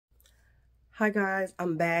Hi guys,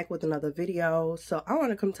 I'm back with another video. So I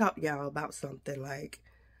want to come talk to y'all about something.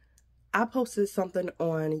 I posted something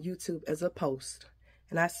on YouTube as a post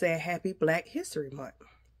and I said Happy Black History Month.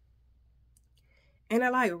 And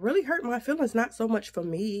it really hurt my feelings, not so much for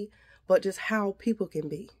me, but just how people can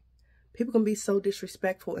be. People can be so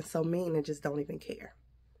disrespectful and so mean and just don't even care.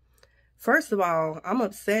 First of all, I'm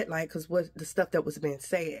upset because what the stuff that was being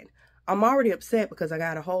said. I'm already upset because I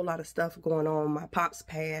got a whole lot of stuff going on. My pops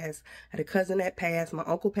passed, I had a cousin that passed, my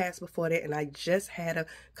uncle passed before that, and I just had a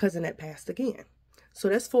cousin that passed again. So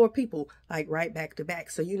that's 4 people, right back to back.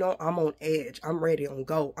 So, I'm on edge. I'm ready on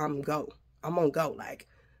go. I'm on go,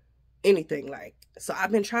 anything. So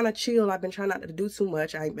I've been trying to chill. I've been trying not to do too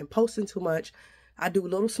much. I ain't been posting too much. I do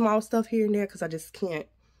little small stuff here and there because I just can't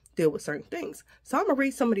deal with certain things. So I'm going to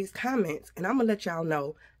read some of these comments, and I'm going to let y'all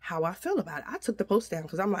know how I feel about it. I took the post down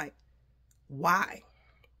because I'm like, why?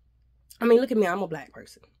 I mean, look at me. I'm a black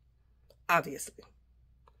person. Obviously.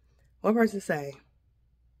 One person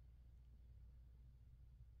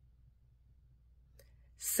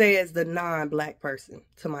says the non-black person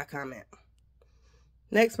to my comment.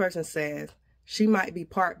 Next person says she might be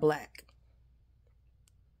part black.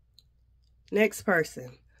 Next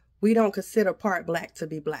person, we don't consider part black to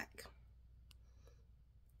be black.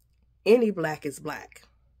 Any black is black.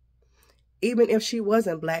 Even if she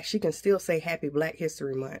wasn't black, she can still say Happy Black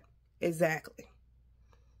History Month. Exactly.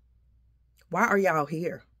 Why are y'all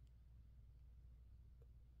here?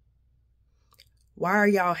 Why are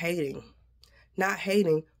y'all hating? Not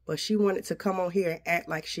hating, but she wanted to come on here and act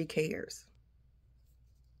like she cares.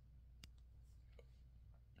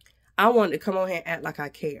 I wanted to come on here and act like I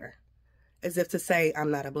care. As if to say I'm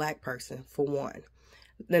not a black person, for one.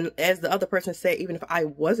 Then, as the other person said, even if I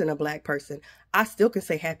wasn't a black person, I still can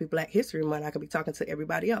say Happy Black History Month. I could be talking to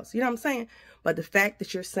everybody else. You know what I'm saying? But the fact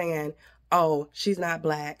that you're saying, oh, she's not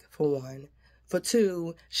black, for one. For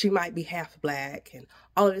two, she might be half black and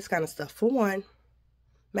all of this kind of stuff. For one,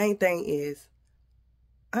 main thing is,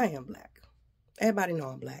 I am black. Everybody know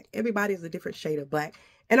I'm black. Everybody is a different shade of black.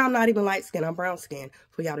 And I'm not even light skinned. I'm brown skinned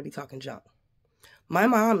for y'all to be talking junk. My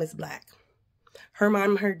mom is black. Her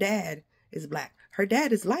mom and her dad is black. Her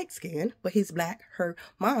dad is light skinned, but he's black. Her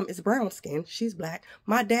mom is brown skinned. She's black.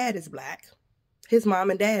 My dad is black. His mom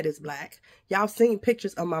and dad is black. Y'all seen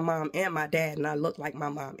pictures of my mom and my dad, and I look like my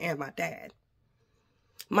mom and my dad.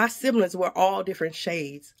 My siblings were all different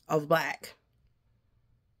shades of black.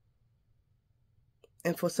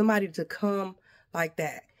 And for somebody to come like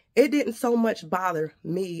that, it didn't so much bother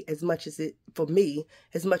me as much as it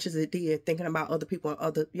did thinking about other people and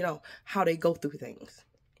other, how they go through things.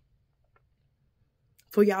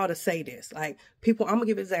 For y'all to say this, people, I'm going to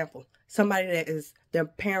give an example. Somebody that is, their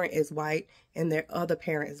parent is white and their other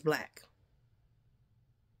parent is black.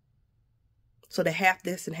 So they half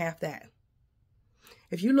this and half that.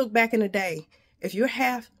 If you look back in the day, if you're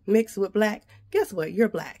half mixed with black, guess what? You're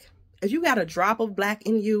black. If you got a drop of black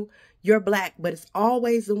in you, you're black, but it's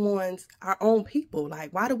always the ones, our own people.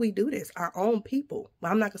 Why do we do this? Our own people.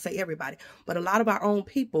 Well, I'm not going to say everybody, but a lot of our own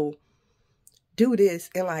people do this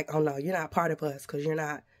and oh no, you're not part of us because you're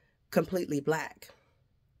not completely black.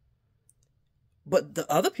 But the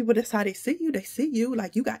other people, that's how they see you. They see you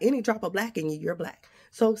you got any drop of black in you, you're black.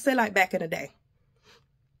 So say back in the day,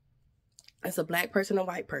 it's a black person, a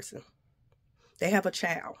white person. They have a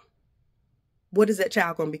child. What is that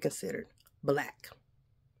child going to be considered? Black.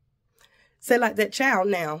 Say that child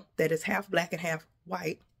now that is half black and half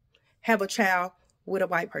white have a child with a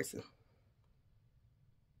white person.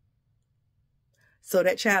 So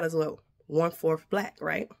that child is what? 1/4 black,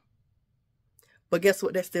 right? But guess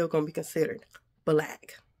what? They're still going to be considered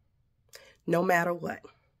black. No matter what.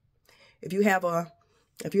 If you have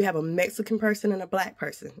a Mexican person and a black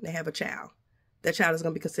person, they have a child. That child is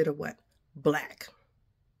going to be considered what? Black.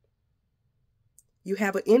 You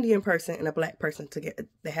have an Indian person and a black person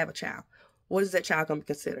they have a child. What is that child going to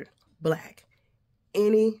be considered? Black.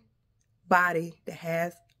 Anybody that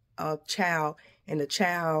has a child and the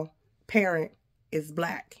child parent is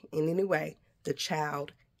black in any way, the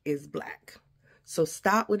child is black. So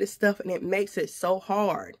stop with this stuff, and it makes it so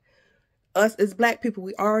hard. Us as black people,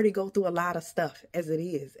 we already go through a lot of stuff as it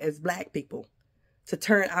is, as black people, to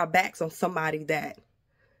turn our backs on somebody that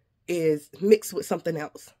is mixed with something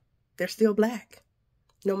else. They're still black.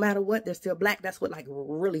 No matter what, they're still black. That's what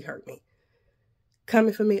really hurt me.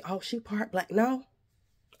 Coming for me, oh, she part black. No,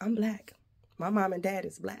 I'm black. My mom and dad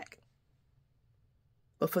is black.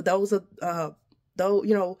 But for those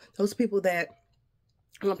people that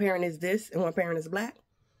one parent is this and one parent is black,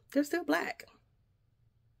 they're still black.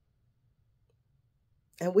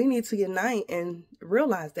 And we need to unite and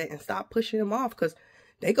realize that and stop pushing them off, because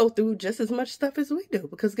They go through just as much stuff as we do,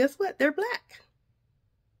 because guess what? They're black.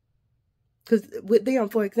 Because with them,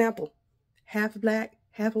 for example, half black,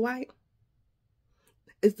 half white,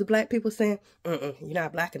 it's the black people saying, you're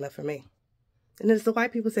not black enough for me. And then it's the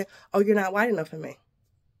white people saying, oh, you're not white enough for me.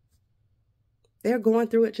 They're going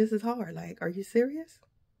through it just as hard. Like, are you serious?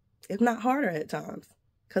 If not harder at times.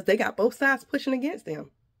 Because they got both sides pushing against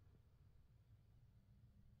them.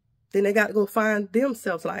 Then they got to go find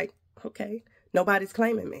themselves like, okay, nobody's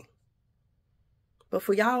claiming me. But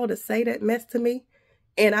for y'all to say that mess to me,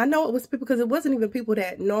 and I know it was people, because it wasn't even people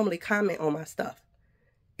that normally comment on my stuff.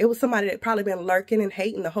 It was somebody that probably been lurking and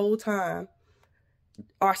hating the whole time.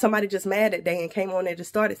 Or somebody just mad that day and came on there and just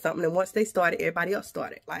started something. And once they started, everybody else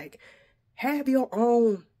started. Like, have your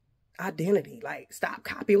own identity. Like, stop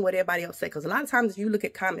copying what everybody else say. Because a lot of times, if you look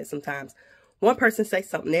at comments sometimes, one person say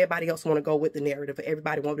something, everybody else want to go with the narrative.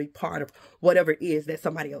 Everybody want to be part of whatever it is that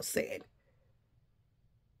somebody else said.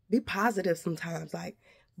 Be positive sometimes. Like,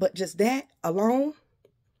 but just that alone,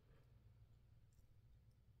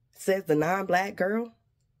 says the non-black girl.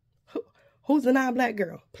 Who's the non-black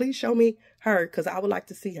girl? Please show me her, because I would like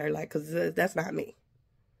to see her. Like, because that's not me.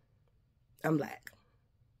 I'm black.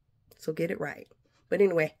 So get it right. But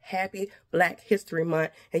anyway, happy Black History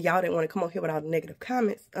Month. And y'all didn't want to come on here with all the negative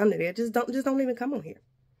comments under there. Just don't even come on here.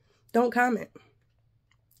 Don't comment.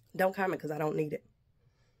 Don't comment, because I don't need it.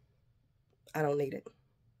 I don't need it.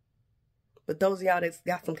 But those of y'all that's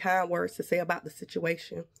got some kind words to say about the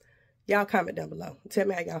situation, y'all comment down below. Tell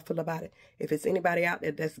me how y'all feel about it. If it's anybody out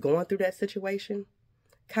there that's going through that situation,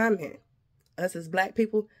 comment. Us as black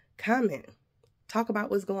people, comment. Talk about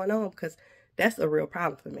what's going on, because that's a real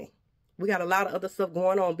problem for me. We got a lot of other stuff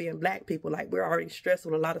going on being black people. Like, we're already stressed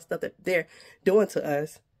with a lot of stuff that they're doing to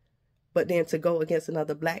us. But then to go against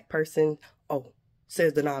another black person, oh,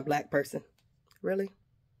 says the non-black person. Really?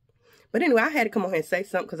 But anyway, I had to come on here and say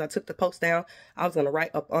something, because I took the post down. I was going to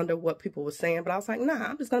write up under what people were saying. But I was like, nah,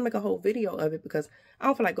 I'm just going to make a whole video of it, because I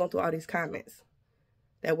don't feel like going through all these comments.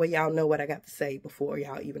 That way y'all know what I got to say before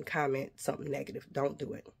y'all even comment something negative. Don't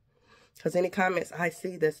do it. Because any comments I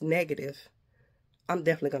see that's negative, I'm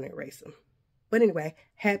definitely going to erase them. But anyway,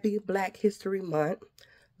 happy Black History Month.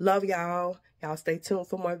 Love y'all. Y'all stay tuned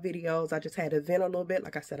for more videos. I just had to vent a little bit.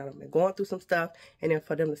 Like I said, I've been going through some stuff. And then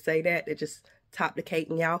for them to say that, it just topped the cake.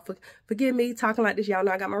 And y'all forgive me talking like this. Y'all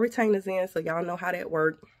know I got my retainers in, so y'all know how that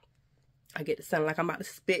works. I get to sound like I'm about to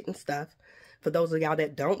spit and stuff. For those of y'all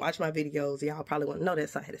that don't watch my videos, y'all probably want to know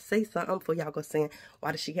that. So I had to say something before y'all go saying,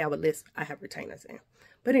 why does she have a list? I have retainers in.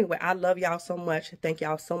 But anyway, I love y'all so much. Thank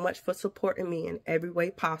y'all so much for supporting me in every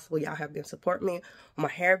way possible. Y'all have been supporting me on my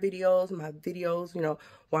hair videos, my videos, you know,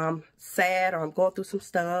 while I'm sad or I'm going through some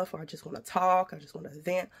stuff or I just want to talk, I just want to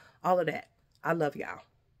vent, all of that. I love y'all.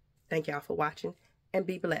 Thank y'all for watching and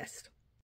be blessed.